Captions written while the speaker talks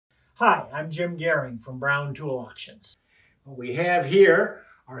Hi, I'm Jim Gehring from Brown Tool Auctions. What we have here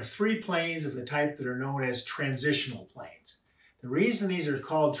are three planes of the type that are known as transitional planes. The reason these are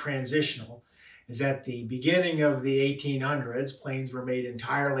called transitional is at the beginning of the 1800s, planes were made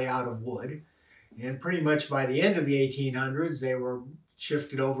entirely out of wood, and pretty much by the end of the 1800s, they were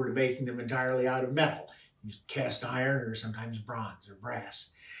shifted over to making them entirely out of metal, cast iron or sometimes bronze or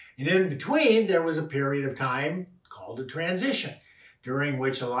brass. And in between, there was a period of time called a transition, during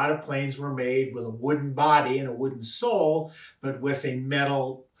which a lot of planes were made with a wooden body and a wooden sole, but with a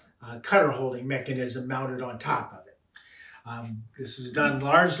metal cutter holding mechanism mounted on top of it. This is done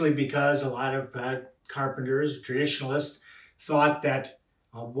largely because a lot of carpenters, traditionalists, thought that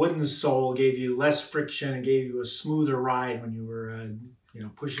a wooden sole gave you less friction and gave you a smoother ride when you were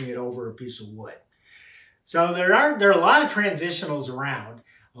pushing it over a piece of wood. So there are a lot of transitionals around.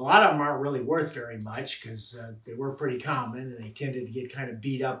 A lot of them aren't really worth very much because they were pretty common and they tended to get kind of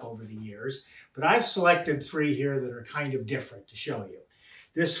beat up over the years. But I've selected three here that are kind of different to show you.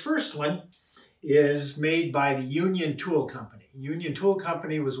 This first one is made by the Union Tool Company. Union Tool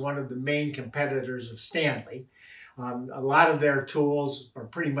Company was one of the main competitors of Stanley. A lot of their tools are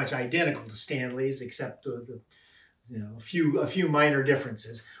pretty much identical to Stanley's, except a few minor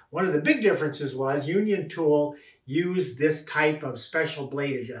differences. One of the big differences was Union Tool used this type of special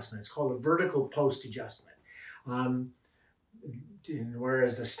blade adjustment. It's called a vertical post adjustment.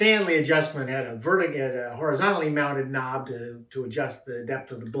 Whereas the Stanley adjustment had a horizontally mounted knob to adjust the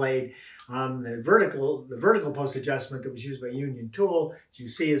depth of the blade. The vertical post adjustment that was used by Union Tool, as you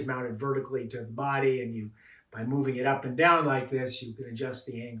see, is mounted vertically to the body, and by moving it up and down like this, you can adjust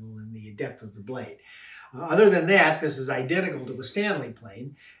the angle and the depth of the blade. Other than that, this is identical to a Stanley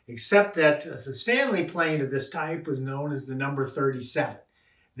plane, except that the Stanley plane of this type was known as the number 37.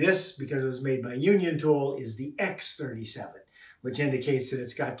 This, because it was made by Union Tool, is the X37, which indicates that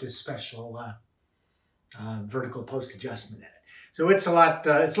it's got this special vertical post adjustment in it. So it's a lot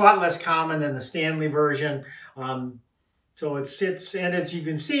less common than the Stanley version. And as you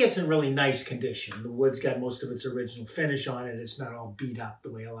can see, it's in really nice condition. The wood's got most of its original finish on it. It's not all beat up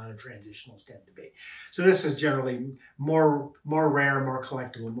the way a lot of transitionals tend to be. So this is generally more rare, more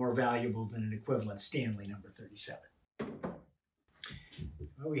collectible, more valuable than an equivalent Stanley number 37.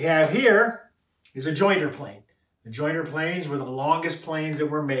 What we have here is a jointer plane. The jointer planes were the longest planes that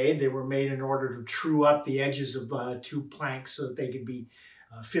were made. They were made in order to true up the edges of two planks so that they could be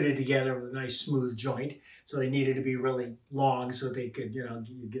fitted together with a nice smooth joint. So they needed to be really long so they could,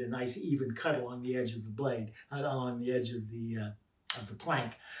 get a nice even cut along the edge of the blade, along the edge of the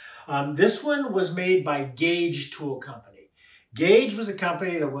plank. This one was made by Gage Tool Company. Gage was a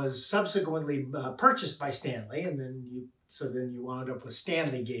company that was subsequently purchased by Stanley, and then you wound up with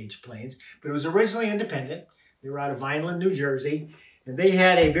Stanley Gage planes. But it was originally independent. They were out of Vineland, New Jersey, and they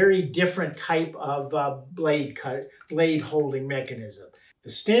had a very different type of blade holding mechanism. The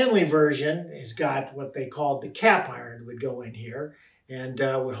Stanley version has got what they called the cap iron would go in here and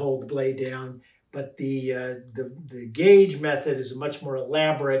would hold the blade down. But the Gage method is a much more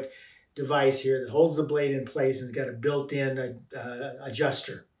elaborate device here that holds the blade in place and has got a built-in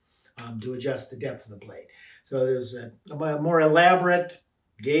adjuster to adjust the depth of the blade. So there's a more elaborate,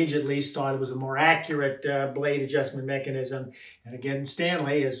 Gage at least thought it was a more accurate blade adjustment mechanism. And again,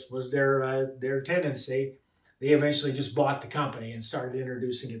 Stanley, as was their tendency, they eventually just bought the company and started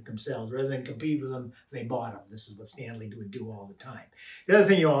introducing it themselves. Rather than compete with them, they bought them. This is what Stanley would do all the time. The other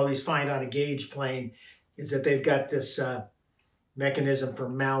thing you always find on a Gage plane is that they've got this mechanism for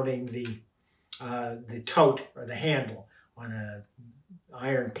mounting the tote or the handle on an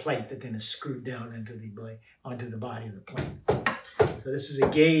iron plate that then is screwed down into the blade, onto the body of the plane. So this is a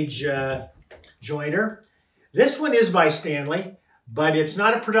Gage jointer. This one is by Stanley, but it's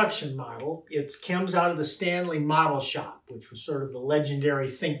not a production model. It comes out of the Stanley Model Shop, which was sort of the legendary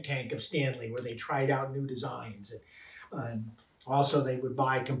think tank of Stanley, where they tried out new designs. And also, they would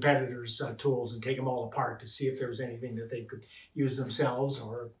buy competitors' tools and take them all apart to see if there was anything that they could use themselves,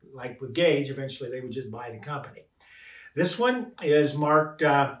 or like with Gage, eventually they would just buy the company. This one is marked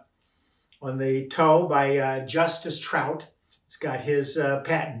on the toe by Justice Trout. It's got his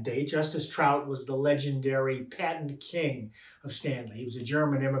patent date. Justice Trout was the legendary patent king of Stanley. He was a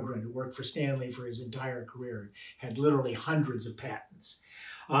German immigrant who worked for Stanley for his entire career, had literally hundreds of patents.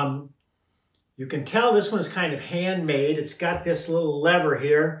 You can tell this one is kind of handmade. It's got this little lever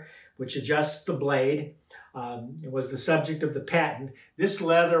here, which adjusts the blade. It was the subject of the patent. This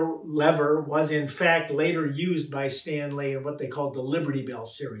lever was in fact later used by Stanley in what they called the Liberty Bell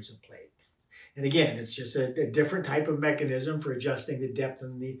series of blades. And again, it's just a different type of mechanism for adjusting the depth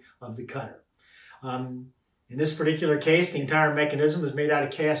of the cutter. In this particular case, the entire mechanism was made out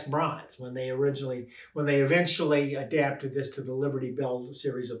of cast bronze. When they eventually adapted this to the Liberty Bell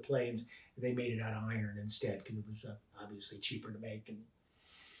series of planes, they made it out of iron instead because it was obviously cheaper to make and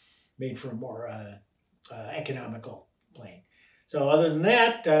made for a more economical plane. So other than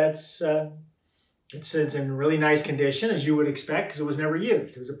that, it's in really nice condition, as you would expect, because it was never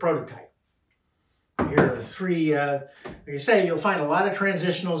used. It was a prototype. Here are three, like I say, you'll find a lot of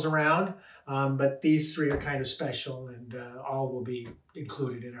transitionals around, but these three are kind of special, and all will be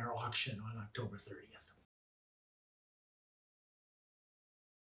included in our auction on October 30th.